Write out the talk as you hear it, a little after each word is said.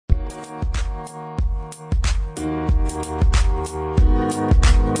Hello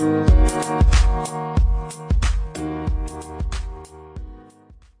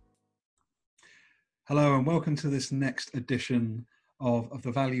and welcome to this next edition of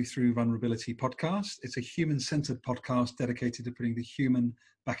the Value Through Vulnerability podcast. It's a human-centered podcast dedicated to putting the human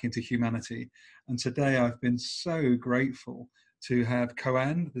back into humanity. And today I've been so grateful to have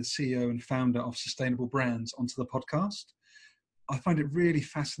KoAnn, the CEO and founder of Sustainable Brands, onto the podcast. I find it really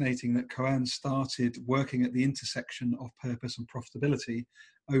fascinating that KoAnn started working at the intersection of purpose and profitability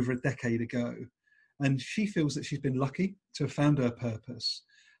over a decade ago. And she feels that she's been lucky to have found her purpose.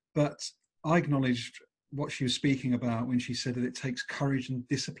 But I acknowledged what she was speaking about when she said that it takes courage and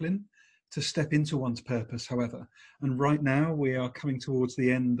discipline to step into one's purpose, however. And right now we are coming towards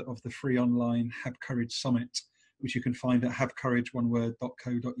the end of the free online Have Courage Summit, which you can find at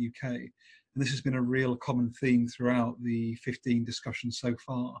havecourageoneword.co.uk. And this has been a real common theme throughout the 15 discussions so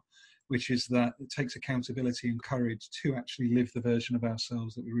far, which is that it takes accountability and courage to actually live the version of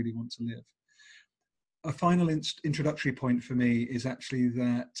ourselves that we really want to live. A final introductory point for me is actually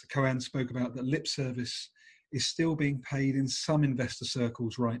that KoAnn spoke about that lip service is still being paid in some investor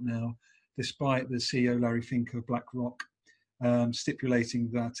circles right now, despite the CEO Larry Fink of BlackRock stipulating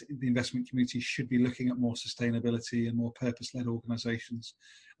that the investment community should be looking at more sustainability and more purpose-led organizations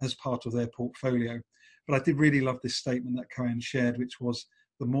as part of their portfolio. But I did really love this statement that KoAnn shared, which was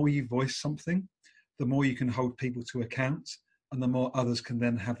the more you voice something, the more you can hold people to account and the more others can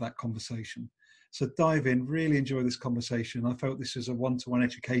then have that conversation. So dive in, really enjoy this conversation. I felt this was a one-to-one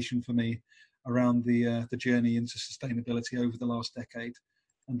education for me around the journey into sustainability over the last decade.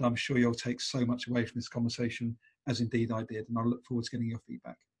 And I'm sure you'll take so much away from this conversation, as indeed I did. And I look forward to getting your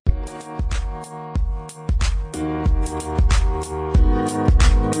feedback.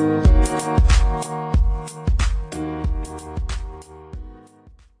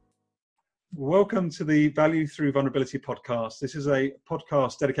 Welcome to the Value Through Vulnerability podcast. This is a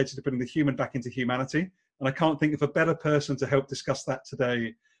podcast dedicated to putting the human back into humanity. And I can't think of a better person to help discuss that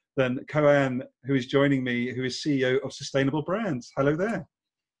today than KoAnn, who is joining me, who is CEO of Sustainable Brands. Hello there.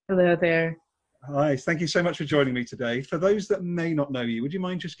 Hello there. Hi, thank you so much for joining me today. For those that may not know you, would you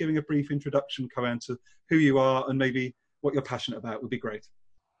mind just giving a brief introduction, KoAnn, to who you are and maybe what you're passionate about? Would be great.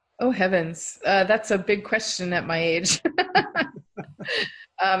 Oh, heavens. That's a big question at my age.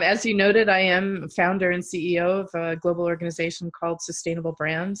 As you noted, I am founder and CEO of a global organization called Sustainable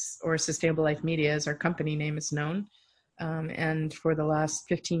Brands, or Sustainable Life Media, as our company name is known. And for the last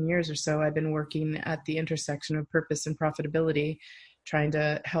 15 years or so, I've been working at the intersection of purpose and profitability, trying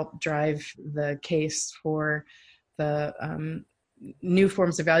to help drive the case for the new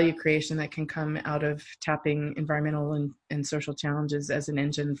forms of value creation that can come out of tapping environmental and social challenges as an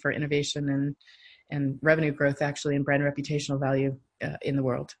engine for innovation and revenue growth, actually, and brand reputational value in the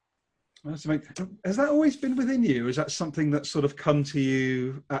world. Has that always been within you? Is that something that's sort of come to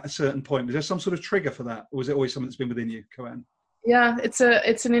you at a certain point? Was there some sort of trigger for that? Or was it always something that's been within you, KoAnn? Yeah, it's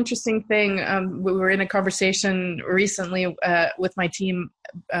an interesting thing. We were in a conversation recently with my team.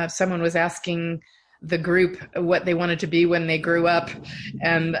 Someone was asking the group what they wanted to be when they grew up.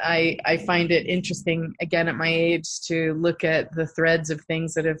 And I find it interesting, again, at my age, to look at the threads of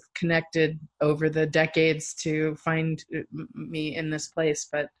things that have connected over the decades to find me in this place.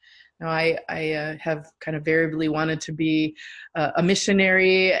 But no, I have kind of variably wanted to be a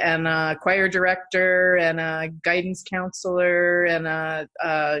missionary and a choir director and a guidance counselor and a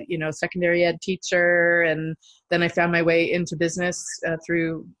secondary ed teacher. And then I found my way into business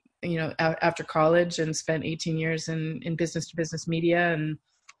through after college, and spent 18 years in business to business media, and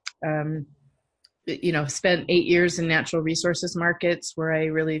spent 8 years in natural resources markets, where I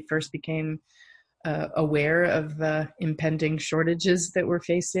really first became aware of the impending shortages that we're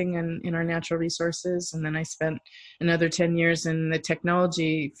facing in our natural resources. And then I spent another 10 years in the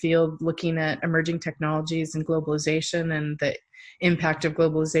technology field, looking at emerging technologies and globalization and the impact of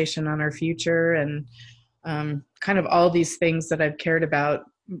globalization on our future, and kind of all these things that I've cared about: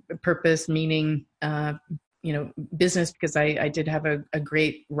 purpose, meaning, business, because I did have a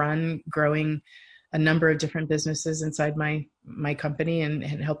great run growing a number of different businesses inside my company, and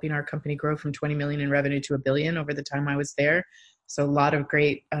helping our company grow from 20 million in revenue to $1 billion over the time I was there. So a lot of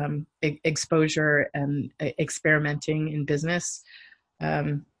great exposure and experimenting in business.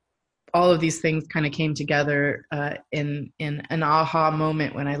 All of these things kind of came together in an aha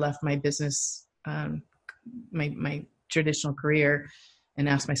moment when I left my business, my traditional career, and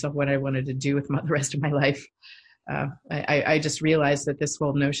asked myself what I wanted to do with the rest of my life. I just realized that this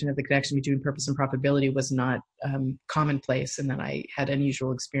whole notion of the connection between purpose and profitability was not commonplace, and that I had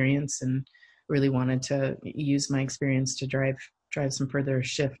unusual experience and really wanted to use my experience to drive some further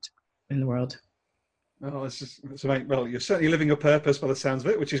shift in the world. Oh, it's amazing. Well, you're certainly living your purpose by the sounds of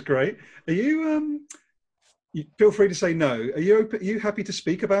it, which is great. Are you, you feel free to say no. Are you open, are you happy to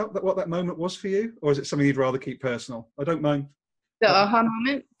speak about that, what that moment was for you? Or is it something you'd rather keep personal? I don't mind. The aha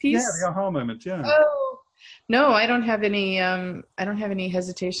moment Yeah, piece. the aha moment. Yeah. Oh, no, I don't have any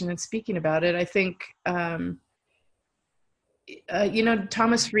hesitation in speaking about it. I think,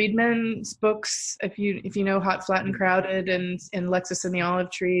 Thomas Friedman's books, if you know Hot, Flat, and Crowded, and Lexus and the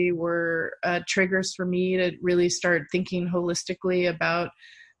Olive Tree, were triggers for me to really start thinking holistically about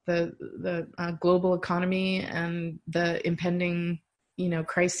the global economy and the impending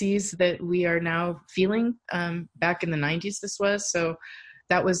crises that we are now feeling. Back in the 90s, this was so.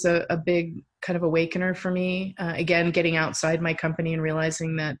 That was a big kind of awakener for me. Again, getting outside my company and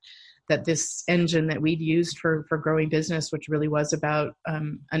realizing that this engine that we'd used for growing business, which really was about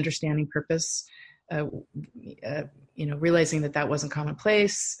understanding purpose, uh, realizing that wasn't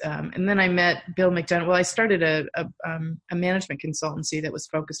commonplace. And then I met Bill McDonough. Well, I started a management consultancy that was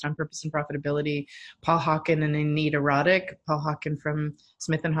focused on purpose and profitability. Paul Hawken and Anita Roddick. Paul Hawken from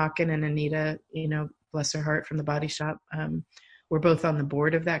Smith and Hawken, and Anita, bless her heart, from The Body Shop. We're both on the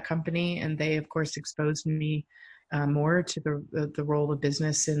board of that company, and they, of course, exposed me more to the role of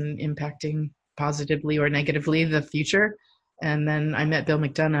business in impacting positively or negatively the future. And then I met Bill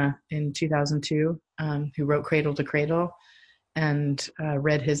McDonough in 2002, who wrote Cradle to Cradle, and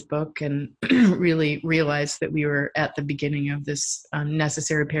read his book and really realized that we were at the beginning of this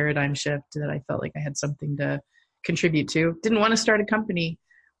necessary paradigm shift that I felt like I had something to contribute to. Didn't want to start a company.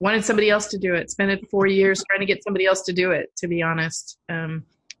 Wanted somebody else to do it. Spent it 4 years trying to get somebody else to do it, to be honest,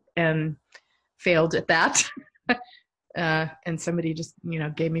 and failed at that. And somebody just,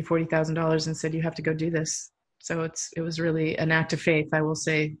 gave me $40,000 and said, "You have to go do this." So it was really an act of faith, I will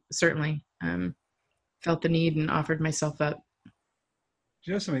say. Certainly, felt the need and offered myself up. Do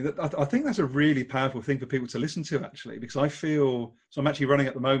you know something that I think that's a really powerful thing for people to listen to, actually, because I feel so. I'm actually running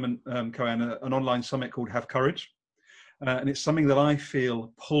at the moment, KoAnn, an online summit called Have Courage. And it's something that I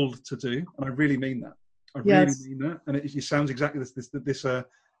feel pulled to do, and I really mean that. I really mean that, and it sounds exactly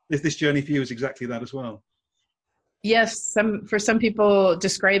this journey for you is exactly that as well. Yes, for some people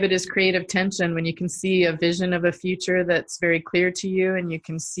describe it as creative tension, when you can see a vision of a future that's very clear to you, and you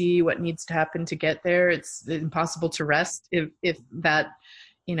can see what needs to happen to get there. It's impossible to rest if that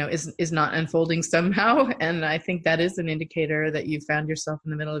is not unfolding somehow. And I think that is an indicator that you found yourself in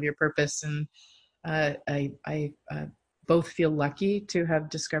the middle of your purpose. And I both feel lucky to have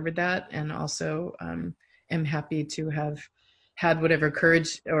discovered that, and also am happy to have had whatever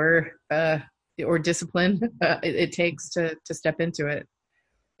courage or discipline it takes to step into it.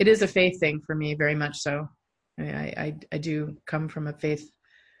 It is a faith thing for me, very much so. I do come from a faith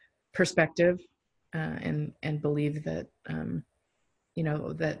perspective, and believe that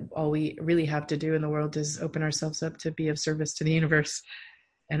that all we really have to do in the world is open ourselves up to be of service to the universe,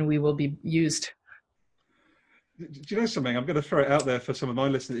 and we will be used. Do you know something? I'm going to throw it out there for some of my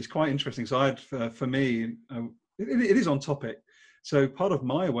listeners. It's quite interesting. So I had, for me, it is on topic. So part of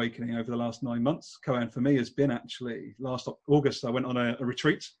my awakening over the last 9 months, KoAnn, for me has been actually last August, I went on a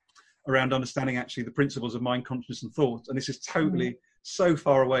retreat around understanding actually the principles of mind, consciousness, and thought. And this is totally so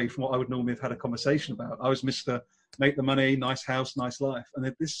far away from what I would normally have had a conversation about. I was Mr. Make the money, nice house, nice life.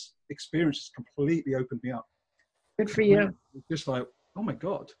 And this experience has completely opened me up. Good for you. Just like, oh my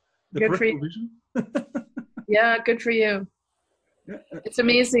God, the Good for you. vision. Yeah, good for you. Yeah. It's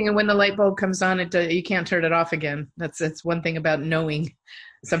amazing, and when the light bulb comes on, you can't turn it off again. That's one thing about knowing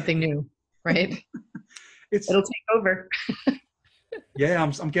something new, right? It'll take over. Yeah,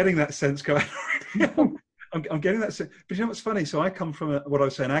 I'm getting that sense going. I'm getting that sense. But you know what's funny? So I come from what I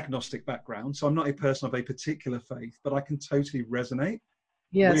would say an agnostic background. So I'm not a person of a particular faith, but I can totally resonate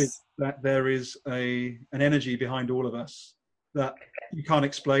with that. There is an energy behind all of us that you can't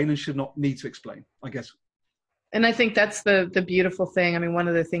explain and should not need to explain, I guess. And I think that's the beautiful thing. I mean, one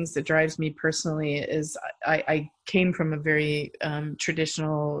of the things that drives me personally is I came from a very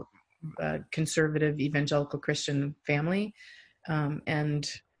traditional, conservative, evangelical Christian family, and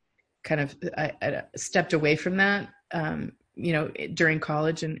kind of I stepped away from that, during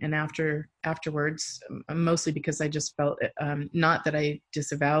college and afterwards, mostly because I just felt, not that I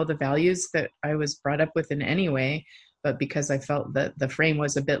disavow the values that I was brought up with in any way, but because I felt that the frame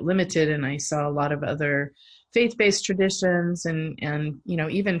was a bit limited, and I saw a lot of other faith-based traditions and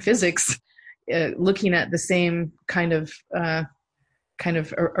even physics, looking at the same kind of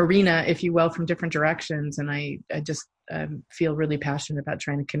arena, if you will, from different directions. And I just feel really passionate about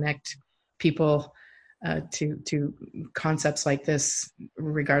trying to connect people to concepts like this,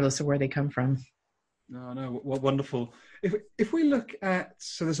 regardless of where they come from. No, no, what wonderful. If we look at,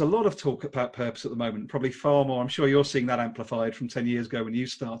 so there's a lot of talk about purpose at the moment, probably far more. I'm sure you're seeing that amplified from 10 years ago when you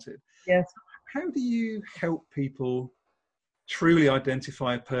started. Yes. How do you help people truly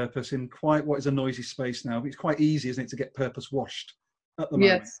identify a purpose in quite what is a noisy space now? It's quite easy, isn't it, to get purpose washed at the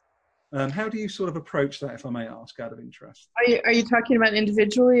moment? Yes. How do you sort of approach that, if I may ask, out of interest? Are you talking about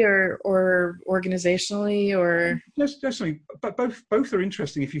individually or organizationally or? Definitely, but both are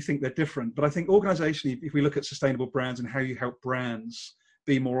interesting if you think they're different. But I think organizationally, if we look at sustainable brands and how you help brands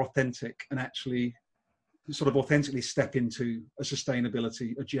be more authentic and actually sort of authentically step into a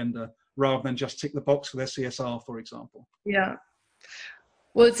sustainability agenda rather than just tick the box for their CSR, for example. Yeah.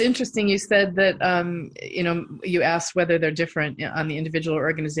 Well, it's interesting. You said that, you asked whether they're different on the individual or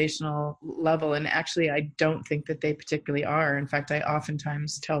organizational level. And actually, I don't think that they particularly are. In fact, I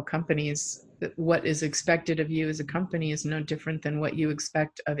oftentimes tell companies that what is expected of you as a company is no different than what you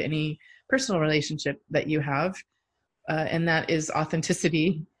expect of any personal relationship that you have. And that is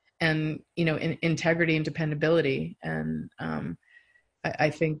authenticity and, integrity and dependability. And I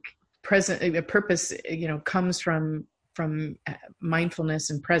think purpose, comes from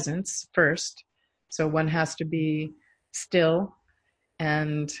mindfulness and presence first. So one has to be still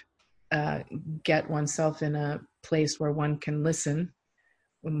and get oneself in a place where one can listen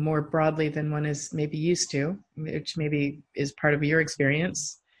more broadly than one is maybe used to, which maybe is part of your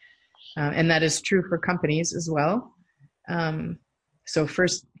experience. And that is true for companies as well. So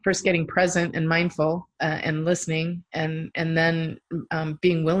first getting present and mindful and listening, and then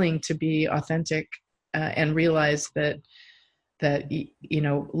being willing to be authentic and realize that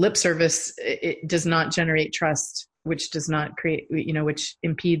lip service, it does not generate trust, which does not create, which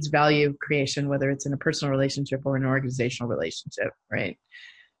impedes value creation, whether it's in a personal relationship or an organizational relationship, right?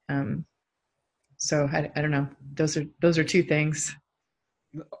 So I don't know. Those are two things.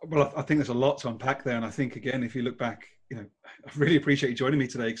 Well, I think there's a lot to unpack there. And I think, again, if you look back, I really appreciate you joining me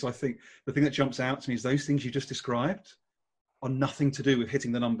today, because I think the thing that jumps out to me is those things you just described are nothing to do with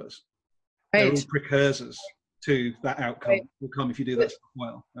hitting the numbers. They're Right. all precursors to that outcome. Right. Will come if you do that stuff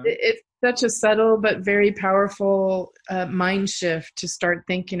well. It's such a subtle but very powerful mind shift to start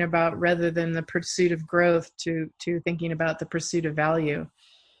thinking about, rather than the pursuit of growth, to thinking about the pursuit of value.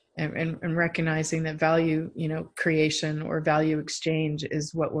 And recognizing that value, creation or value exchange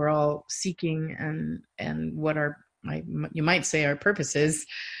is what we're all seeking, and what you might say our purpose is,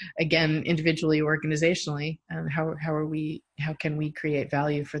 again, individually, organizationally, and how can we create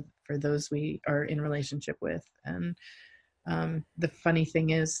value for those we are in relationship with. And the funny thing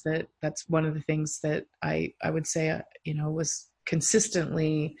is that that's one of the things that I would say, was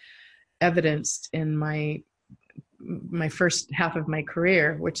consistently evidenced in my first half of my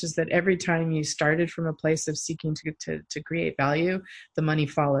career, which is that every time you started from a place of seeking to create value, the money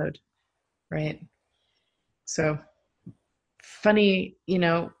followed, right? So funny,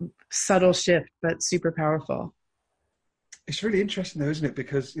 subtle shift, but super powerful. It's really interesting, though, isn't it?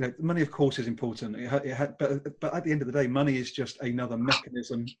 Because money, of course, is important. But at the end of the day, money is just another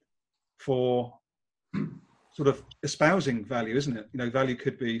mechanism for sort of espousing value, isn't it? Value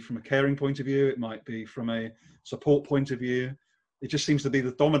could be from a caring point of view. It might be from a support point of view. It just seems to be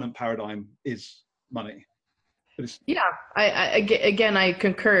the dominant paradigm is money. Yeah, I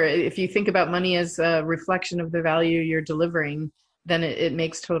concur. If you think about money as a reflection of the value you're delivering, then it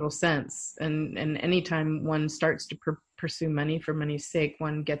makes total sense. And anytime one starts to pursue money for money's sake,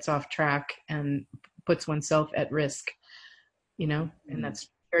 one gets off track and puts oneself at risk. And that's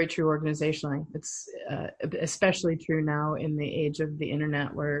very true organizationally. It's especially true now in the age of the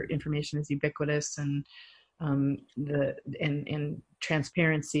internet, where information is ubiquitous, and and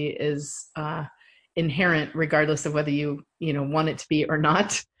transparency is inherent, regardless of whether you want it to be or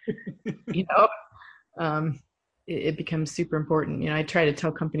not. It becomes super important. I try to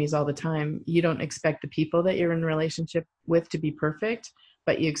tell companies all the time, you don't expect the people that you're in a relationship with to be perfect,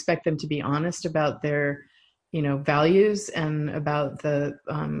 but you expect them to be honest about their values and about the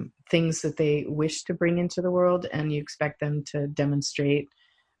things that they wish to bring into the world, and you expect them to demonstrate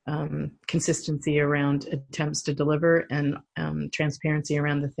consistency around attempts to deliver, and transparency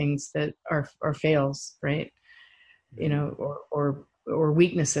around the things that are fails, right? Or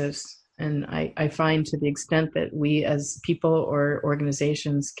weaknesses. And I find, to the extent that we as people or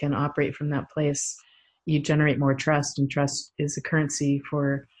organizations can operate from that place, you generate more trust, and trust is a currency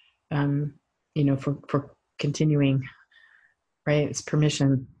for for continuing, right? It's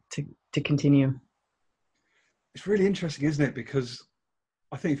permission to continue. It's really interesting, isn't it? Because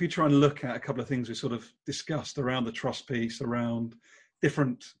I think if you try and look at a couple of things we sort of discussed around the trust piece, around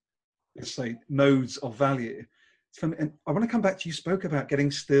different, let's say, modes of value. And I want to come back to, you spoke about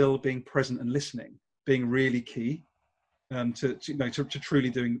getting still, being present and listening. being really key to truly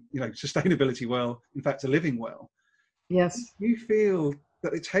doing sustainability well, in fact to living well. Yes. You feel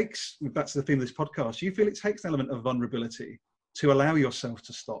that it takes, back to the theme of this podcast, you feel it takes an element of vulnerability to allow yourself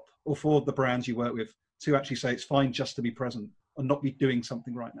to stop, or for the brands you work with to actually say it's fine just to be present and not be doing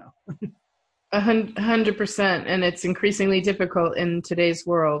something right now? 100%. And it's increasingly difficult in today's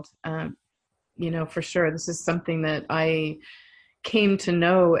world. For sure. This is something that I came to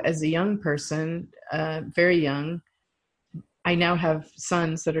know as a young person, very young. I now have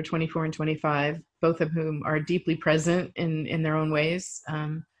sons that are 24 and 25, both of whom are deeply present in their own ways.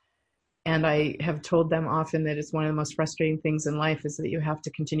 And I have told them often that it's one of the most frustrating things in life is that you have to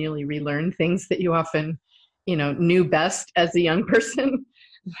continually relearn things that you often, knew best as a young person.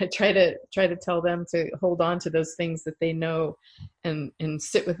 I try to tell them to hold on to those things that they know and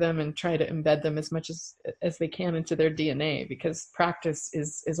sit with them and try to embed them as much as they can into their DNA, because practice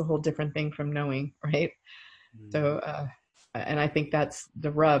is a whole different thing from knowing, right? Mm. So, and I think that's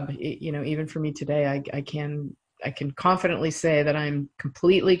the rub. Even for me today, I can confidently say that I'm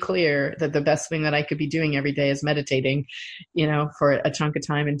completely clear that the best thing that I could be doing every day is meditating, for a chunk of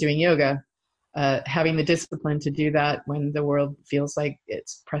time, and doing yoga. Having the discipline to do that when the world feels like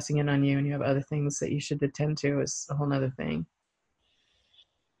it's pressing in on you and you have other things that you should attend to is a whole nother thing.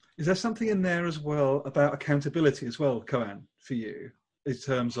 Is there something in there as well about accountability as well, KoAnn, for you, in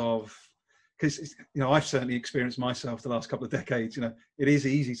terms of, because I've certainly experienced myself the last couple of decades, it is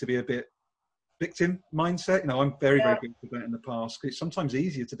easy to be a bit victim mindset. I'm very, very good at that in the past. It's sometimes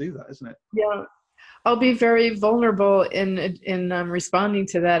easier to do that, isn't it? Yeah. I'll be very vulnerable in responding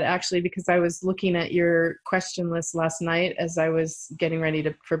to that, actually, because I was looking at your question list last night as I was getting ready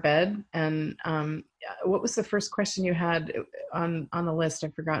for bed. And what was the first question you had on the list?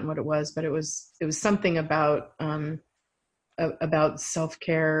 I've forgotten what it was, but it was something about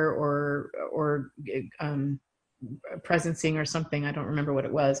self-care or presencing or something. I don't remember what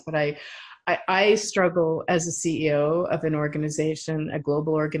it was, but I struggle as a CEO of an organization, a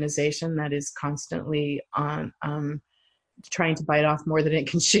global organization that is constantly on trying to bite off more than it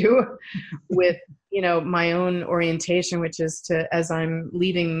can chew with, my own orientation, which is as I'm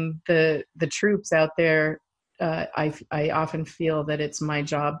leading the troops out there, I often feel that it's my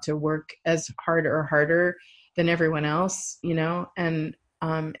job to work as hard or harder than everyone else, and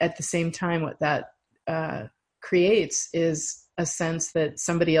at the same time, what that creates is a sense that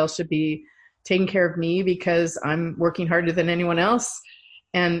somebody else should be taking care of me because I'm working harder than anyone else.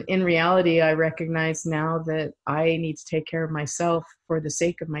 And in reality, I recognize now that I need to take care of myself for the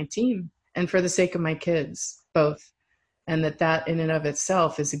sake of my team and for the sake of my kids, both. And that in and of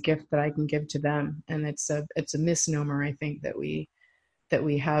itself is a gift that I can give to them. And it's a misnomer, I think, that we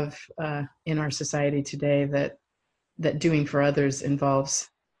have in our society today, that doing for others involves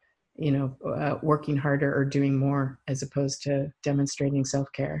working harder or doing more as opposed to demonstrating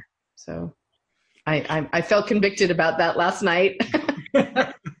self-care. So I felt convicted about that last night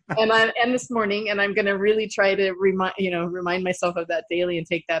and this morning, and I'm going to really try to remind myself of that daily and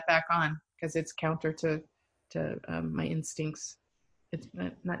take that back on, because it's counter to my instincts. It's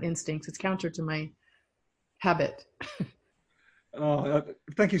not instincts. It's counter to my habit. Oh,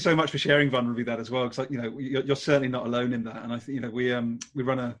 thank you so much for sharing vulnerably that as well, because you're certainly not alone in that. And I think we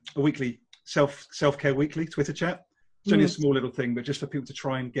run a weekly self-care weekly Twitter chat. It's only a small little thing, but just for people to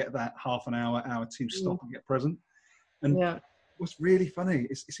try and get that half an hour to stop and get present. And what's really funny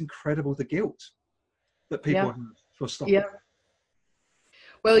is it's incredible the guilt that people have for stopping. Yeah.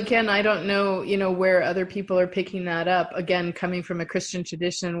 Well, again, I don't know, where other people are picking that up. Again, coming from a Christian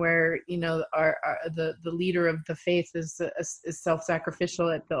tradition where, the leader of the faith is self-sacrificial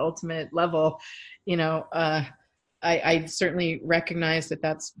at the ultimate level, I certainly recognize that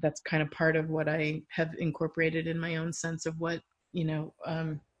that's kind of part of what I have incorporated in my own sense of what you're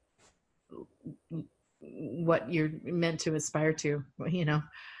meant to aspire to,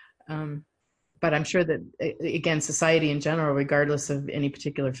 but I'm sure that, again, society in general, regardless of any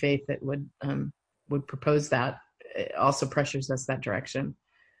particular faith that would propose that, it also pressures us that direction.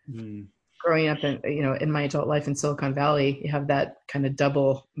 Mm. Growing up in my adult life in Silicon Valley, you have that kind of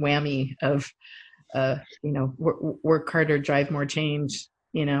double whammy of work harder, drive more change,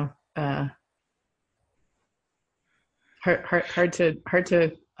 hard to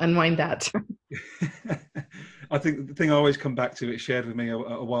unwind that. I think the thing I always come back to, it shared with me a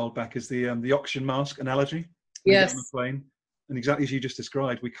while back, is the oxygen mask analogy. Yes. On the plane, and exactly as you just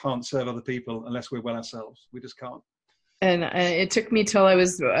described, we can't serve other people unless we're well ourselves. We just can't. And it took me till I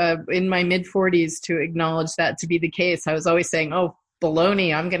was in my mid-40s to acknowledge that to be the case. I was always saying, oh,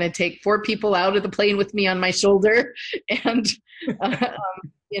 baloney, I'm going to take 4 people out of the plane with me on my shoulder. And,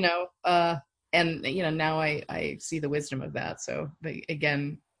 now I see the wisdom of that. So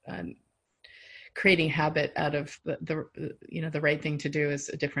again, creating habit out of the right thing to do is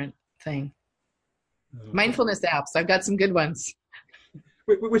a different thing. Mindfulness apps, I've got some good ones.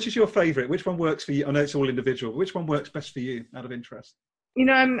 Which is your favorite? Which one works for you? I know it's all individual. Which one works best for you out of interest?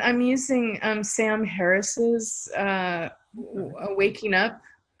 I'm using Sam Harris's Waking Up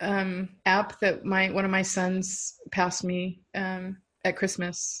app that one of my sons passed me at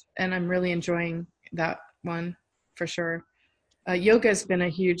Christmas, and I'm really enjoying that one for sure. Yoga has been a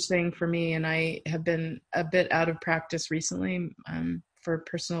huge thing for me, and I have been a bit out of practice recently for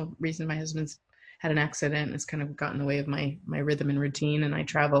personal reason. My husband's had an accident, and it's kind of gotten in the way of my rhythm and routine, and I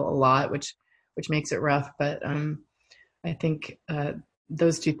travel a lot, which makes it rough. But I think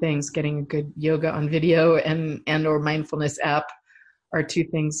those two things, getting a good yoga on video and or mindfulness app, are two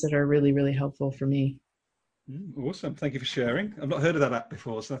things that are really, really helpful for me. Awesome. Thank you for sharing. I've not heard of that app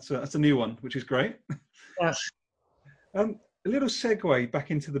before, so that's a new one, which is great. Yeah. A little segue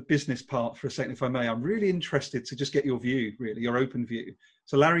back into the business part for a second, if I may. I'm really interested to just get your view, really, your open view.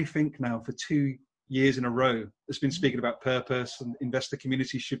 So Larry Fink now for 2 years in a row has been speaking about purpose, and investor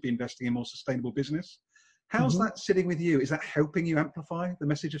communities should be investing in more sustainable business. How's that sitting with you? Is that helping you amplify the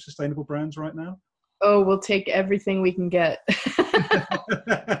message of sustainable brands right now? Oh, we'll take everything we can get.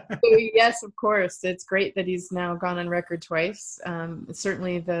 So, yes, of course. It's great that he's now gone on record twice.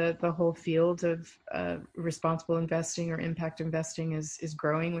 Certainly the whole field of responsible investing or impact investing is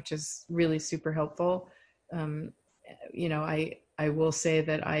growing, which is really super helpful. I will say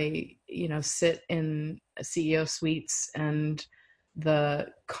that I sit in CEO suites, and the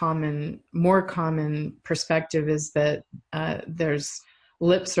more common perspective is that there's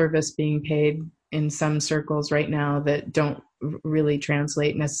lip service being paid in some circles right now that don't really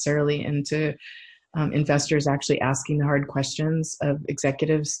translate necessarily into investors actually asking the hard questions of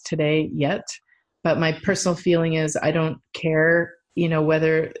executives today yet. But my personal feeling is I don't care,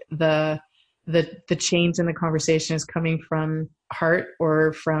 whether the change in the conversation is coming from heart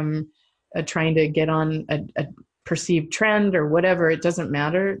or from trying to get on a perceived trend or whatever. It doesn't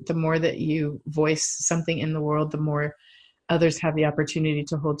matter. The more that you voice something in the world, the more others have the opportunity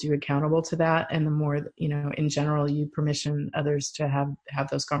to hold you accountable to that, and the more in general you permission others to have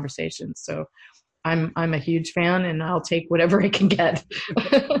those conversations. So I'm a huge fan, and I'll take whatever I can get.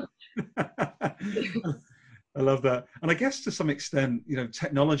 I love that. And I guess to some extent,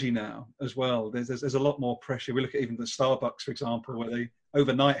 technology now as well, there's a lot more pressure. We look at even the Starbucks, for example, where they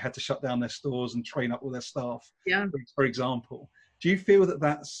overnight had to shut down their stores and train up all their staff, yeah. for example. Do you feel that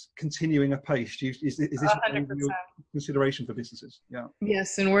that's continuing apace? Is this 100%. your consideration for businesses? Yeah.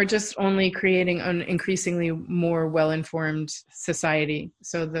 Yes, and we're just only creating an increasingly more well-informed society.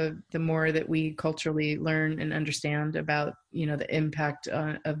 So the more that we culturally learn and understand about the impact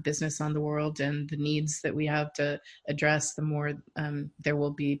of business on the world and the needs that we have to address, the more there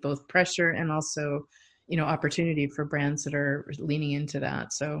will be both pressure and also opportunity for brands that are leaning into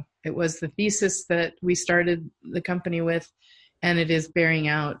that. So it was the thesis that we started the company with, and it is bearing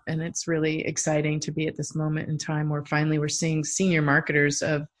out, and it's really exciting to be at this moment in time where finally we're seeing senior marketers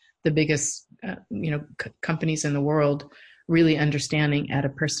of the biggest companies in the world really understanding at a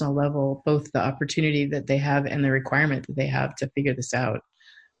personal level both the opportunity that they have and the requirement that they have to figure this out.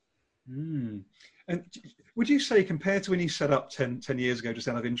 And would you say, compared to when you set up 10 years ago, just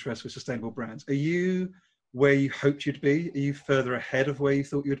out of interest with sustainable brands, are you where you hoped you'd be? Are you further ahead of where you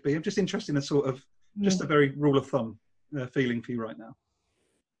thought you'd be? I'm just interested in a sort of, just a very rule of thumb feeling for you right now.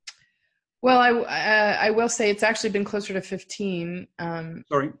 Well, I will say it's actually been closer to 15.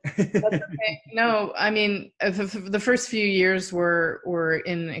 Sorry. That's okay. No, I mean, the first few years were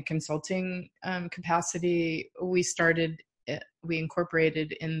in a consulting capacity. We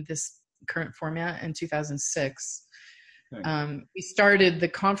incorporated in this current format in 2006. Okay. We started the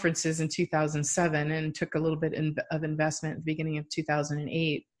conferences in 2007 and took a little bit of investment at the beginning of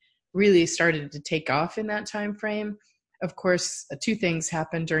 2008. Really started to take off in that time frame. Of course, two things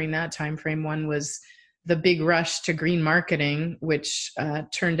happened during that time frame. One was the big rush to green marketing, which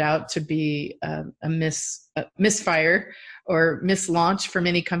turned out to be a misfire or mislaunch for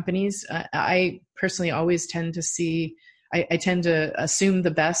many companies. I personally always tend to I tend to assume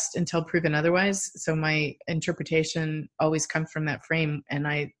the best until proven otherwise. So my interpretation always comes from that frame. And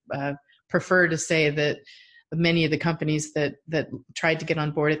I prefer to say that many of the companies that tried to get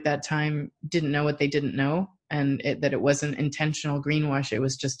on board at that time didn't know what they didn't know, and that it wasn't intentional greenwash. It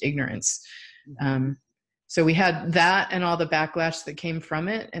was just ignorance. So we had that and all the backlash that came from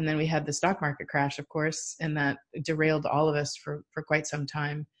it. And then we had the stock market crash, of course, and that derailed all of us for quite some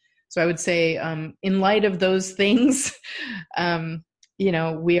time. So I would say in light of those things,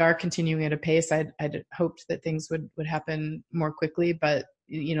 we are continuing at a pace. I'd hoped that things would happen more quickly, but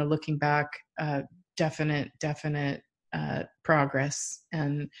looking back, definite progress.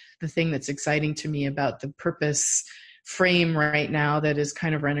 And the thing that's exciting to me about the purpose frame right now that is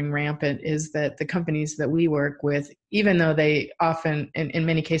kind of running rampant is that the companies that we work with, even though they often, in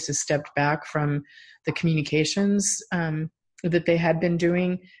many cases, stepped back from the communications that they had been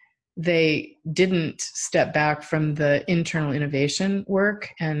doing, they didn't step back from the internal innovation work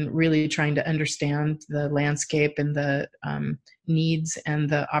and really trying to understand the landscape and the needs and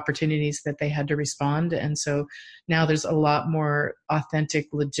the opportunities that they had to respond. And so now there's a lot more authentic,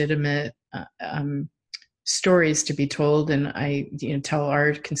 legitimate stories to be told. And I tell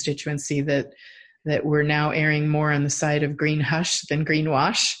our constituency that we're now erring more on the side of green hush than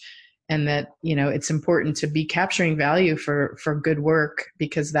greenwash. And that, it's important to be capturing value for good work,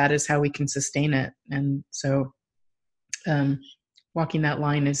 because that is how we can sustain it. And so walking that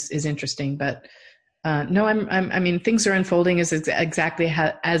line is interesting. But no, I mean, things are unfolding as exactly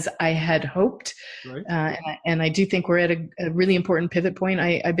as I had hoped. Right. And I do think we're at a really important pivot point.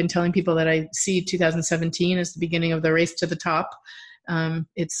 I've been telling people that I see 2017 as the beginning of the race to the top.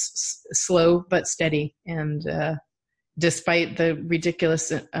 It's slow but steady. And despite the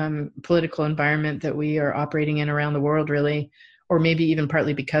ridiculous political environment that we are operating in around the world, really, or maybe even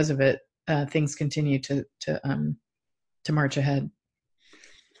partly because of it, things continue to march ahead.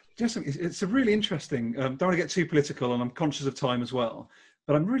 Jessica, it's a really interesting. Don't want to get too political, and I'm conscious of time as well.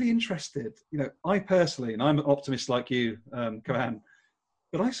 But I'm really interested. I personally, and I'm an optimist like you, KoAnn,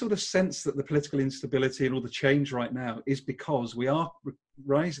 but I sort of sense that the political instability and all the change right now is because we are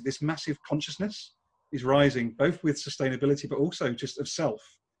rising. This massive consciousness is rising, both with sustainability, but also just of self,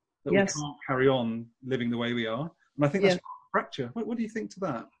 that yes. We can't carry on living the way we are. And I think that's a fracture. What do you think to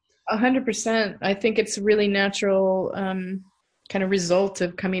that? 100%. I think it's a really natural kind of result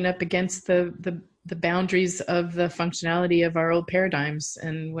of coming up against the boundaries of the functionality of our old paradigms.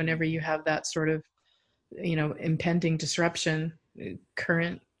 And whenever you have that sort of, impending disruption,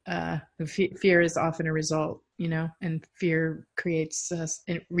 current fear is often a result, and fear creates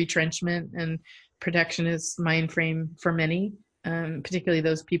retrenchment and protectionist mind frame for many, particularly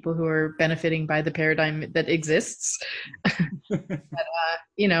those people who are benefiting by the paradigm that exists. But,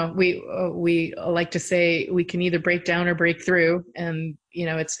 we like to say we can either break down or break through, and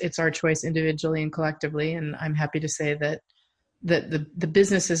it's our choice individually and collectively. And I'm happy to say that the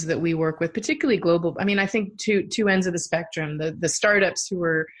businesses that we work with, particularly global, I mean, I think two ends of the spectrum, the startups who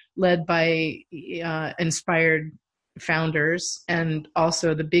are led by inspired founders, and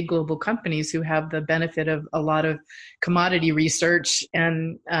also the big global companies who have the benefit of a lot of commodity research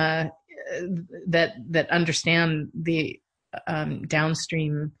and that understand the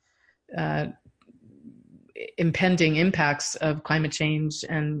downstream impending impacts of climate change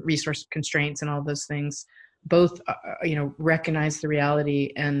and resource constraints and all those things, both recognize the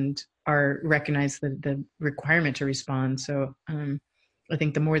reality and recognize the requirement to respond. So I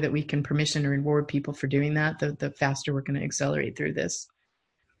think the more that we can permission or reward people for doing that, the faster we're going to accelerate through this.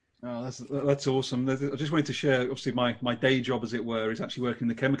 Oh, that's awesome. I just wanted to share, obviously my day job, as it were, is actually working in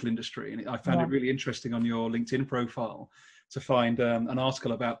the chemical industry. And I found it really interesting on your LinkedIn profile to find an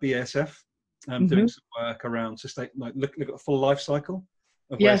article about BASF doing some work around look at the full life cycle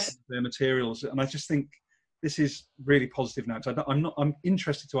of their materials. And I just think this is really positive now. So I'm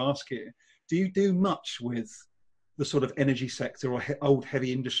interested to ask you, do you do much with the sort of energy sector or old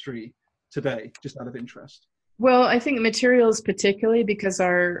heavy industry today, just out of interest? Well, I think materials particularly, because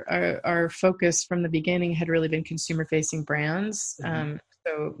our focus from the beginning had really been consumer-facing brands.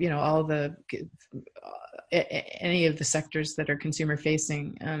 So, all any of the sectors that are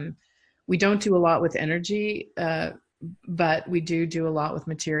consumer-facing. We don't do a lot with energy, but we do a lot with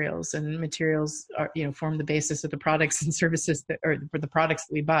materials, and materials are, form the basis of the products and services for the products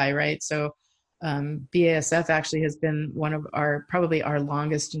that we buy, right? So BASF actually has been one of probably our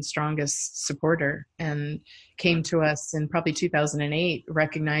longest and strongest supporter, and came to us in probably 2008,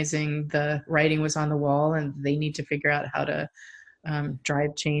 recognizing the writing was on the wall and they need to figure out how to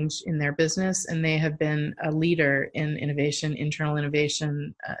drive change in their business. And they have been a leader in innovation, internal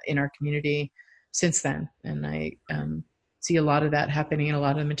innovation in our community since then. And I see a lot of that happening in a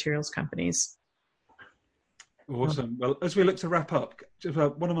lot of materials companies. Awesome. Well, as we look to wrap up,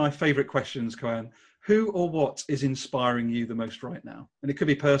 one of my favorite questions, KoAnn, who or what is inspiring you the most right now? And it could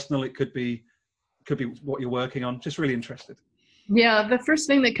be personal, it could be what you're working on. Just really interested. Yeah, the first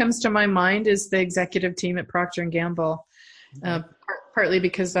thing that comes to my mind is the executive team at Procter & Gamble, partly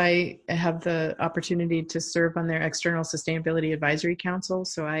because I have the opportunity to serve on their external sustainability advisory council.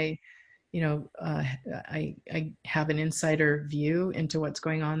 So I I have an insider view into what's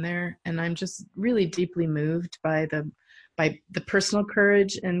going on there, and I'm just really deeply moved by the personal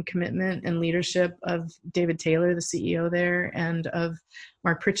courage and commitment and leadership of David Taylor, the CEO there, and of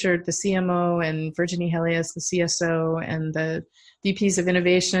Mark Pritchard, the CMO, and Virginie Helias, the CSO, and the VPs of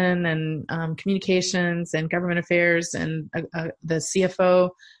innovation and communications and government affairs, and the CFO.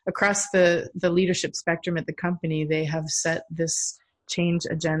 Across the leadership spectrum at the company, they have set this change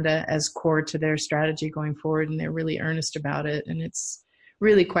agenda as core to their strategy going forward, and they're really earnest about it. And it's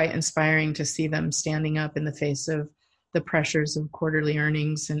really quite inspiring to see them standing up in the face of the pressures of quarterly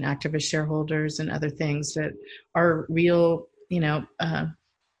earnings and activist shareholders and other things that are real,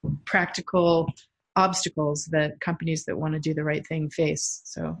 practical obstacles that companies that want to do the right thing face.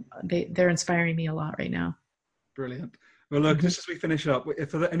 So they're inspiring me a lot right now. Brilliant. Well, look, just as we finish up,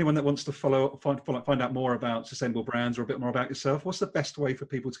 if there's anyone that wants to find out more about sustainable brands or a bit more about yourself, what's the best way for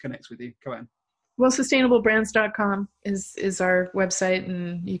people to connect with you, KoAnn? Well, sustainablebrands.com is our website,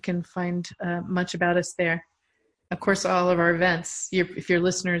 and you can find much about us there. Of course, all of our events. If your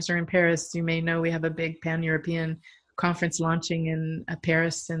listeners are in Paris, you may know we have a big pan-European conference launching in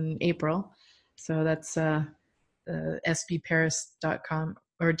Paris in April. So that's sbparis.com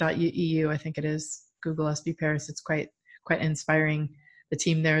or .eu, I think it is. Google SB Paris. It's quite inspiring. The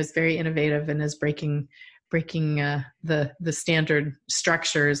team there is very innovative and is breaking the standard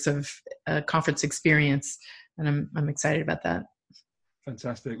structures of conference experience, and I'm excited about that.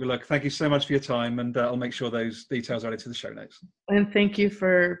 Fantastic. Well, look, thank you so much for your time, and I'll make sure those details are added to the show notes. And thank you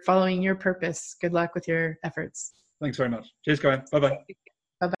for following your purpose. Good luck with your efforts. Thanks very much. Cheers, KoAnn. Bye-bye.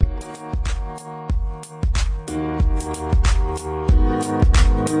 Bye-bye.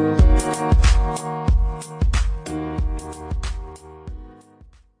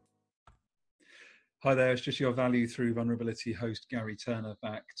 Hi there, it's just your Value Through Vulnerability host, Gary Turner,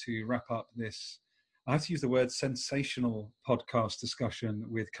 back to wrap up this, I have to use the word sensational podcast discussion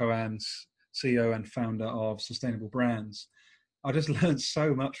with KoAnn, CEO and founder of Sustainable Brands. I just learned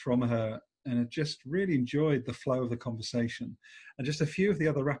so much from her, and I just really enjoyed the flow of the conversation. And just a few of the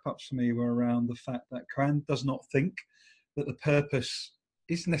other wrap-ups for me were around the fact that KoAnn does not think that the purpose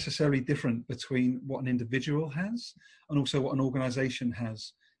is necessarily different between what an individual has and also what an organization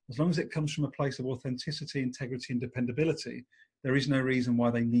has. As long as it comes from a place of authenticity, integrity, and dependability, there is no reason why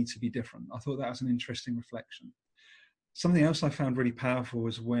they need to be different. I thought that was an interesting reflection. Something else I found really powerful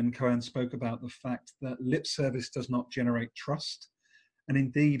was when KoAnn spoke about the fact that lip service does not generate trust and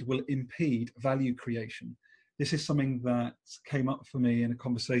indeed will impede value creation. This is something that came up for me in a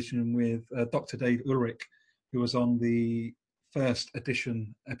conversation with Dr. Dave Ulrich, who was on the first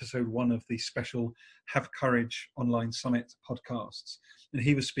edition, episode 1 of the special Have Courage Online Summit podcasts. And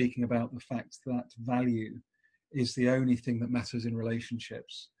he was speaking about the fact that value is the only thing that matters in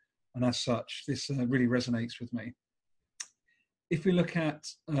relationships. And as such, this really resonates with me. If we look at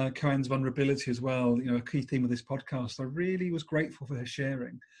KoAnn's vulnerability as well, a key theme of this podcast, I really was grateful for her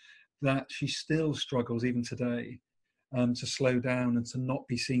sharing that she still struggles even today to slow down and to not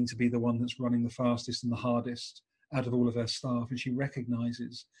be seen to be the one that's running the fastest and the hardest out of all of her staff. And she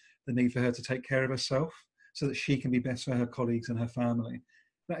recognizes the need for her to take care of herself so that she can be best for her colleagues and her family.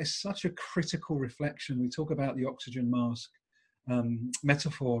 That is such a critical reflection. We talk about the oxygen mask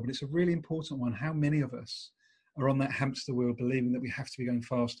metaphor, but it's a really important one. How many of us are on that hamster wheel believing that we have to be going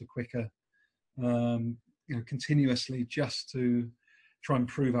faster, quicker, continuously just to try and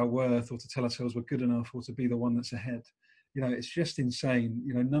prove our worth or to tell ourselves we're good enough or to be the one that's ahead. It's just insane.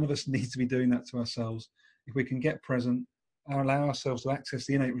 None of us need to be doing that to ourselves. If we can get present, allow ourselves to access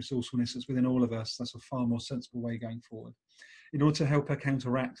the innate resourcefulness that's within all of us, that's a far more sensible way going forward. In order to help her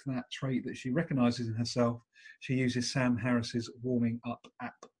counteract that trait that she recognizes in herself, she uses Sam Harris's Warming Up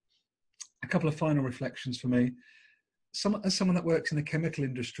app. A couple of final reflections for me. As someone that works in the chemical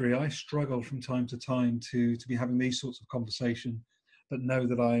industry, I struggle from time to time to be having these sorts of conversation, but know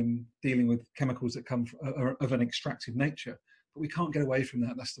that I'm dealing with chemicals that come of an extractive nature. But we can't get away from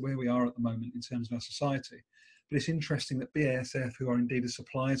that. That's the way we are at the moment in terms of our society. But it's interesting that BASF, who are indeed a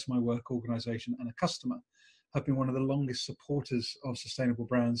supplier to my work organisation and a customer, have been one of the longest supporters of sustainable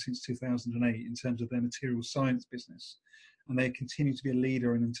brands since 2008 in terms of their materials science business. And they continue to be a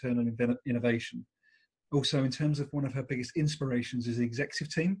leader in internal innovation. Also, in terms of one of her biggest inspirations is the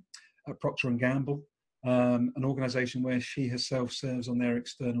executive team at Procter & Gamble, an organisation where she herself serves on their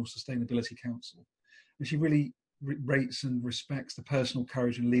external sustainability council. And she really rates and respects the personal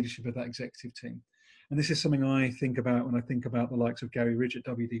courage and leadership of that executive team. And this is something I think about when I think about the likes of Gary Ridge at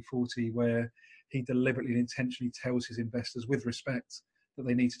WD-40, where he deliberately and intentionally tells his investors with respect that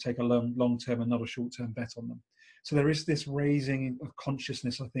they need to take a long-term and not a short-term bet on them. So there is this raising of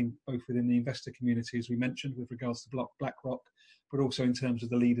consciousness, I think, both within the investor community, as we mentioned, with regards to BlackRock, but also in terms of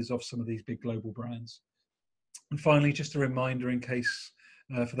the leaders of some of these big global brands. And finally, just a reminder in case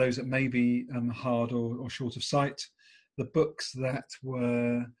for those that may be hard or short of sight, the books that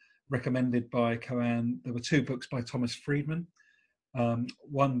were recommended by KoAnn, there were 2 books by Thomas Friedman,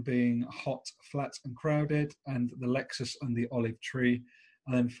 one being Hot, Flat and Crowded, and The Lexus and the Olive Tree.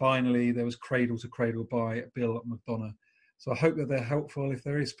 And then finally, there was Cradle to Cradle by Bill McDonough. So I hope that they're helpful. If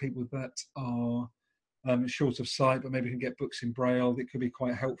there is people that are short of sight, but maybe can get books in Braille, it could be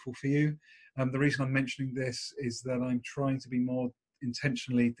quite helpful for you. The reason I'm mentioning this is that I'm trying to be more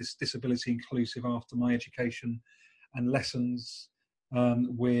intentionally disability inclusive after my education and lessons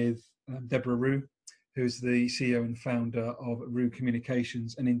with Deborah Rue, who's the CEO and founder of Rue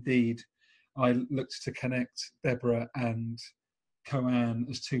Communications. And indeed, I looked to connect Deborah and KoAnn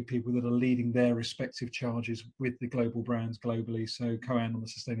as 2 people that are leading their respective charges with the global brands globally. So KoAnn on the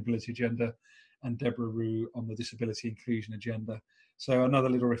sustainability agenda and Deborah Rue on the disability inclusion agenda. So another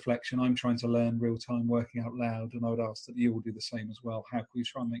little reflection, I'm trying to learn real time working out loud, and I would ask that you all do the same as well. How can we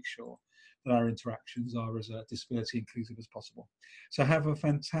try and make sure that our interactions are as disability inclusive as possible? So have a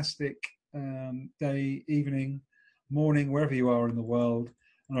fantastic day, evening, morning, wherever you are in the world.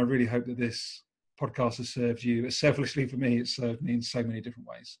 And I really hope that this podcast has served you. As selfishly for me, it's served me in so many different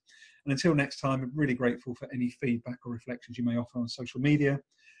ways. And until next time, I'm really grateful for any feedback or reflections you may offer on social media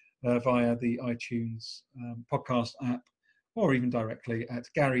via the iTunes podcast app, or even directly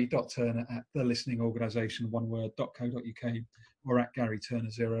at gary.turner@thelisteningorganisation.co.uk or at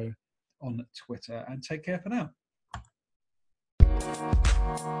GaryTurner0 on Twitter. And take care for now.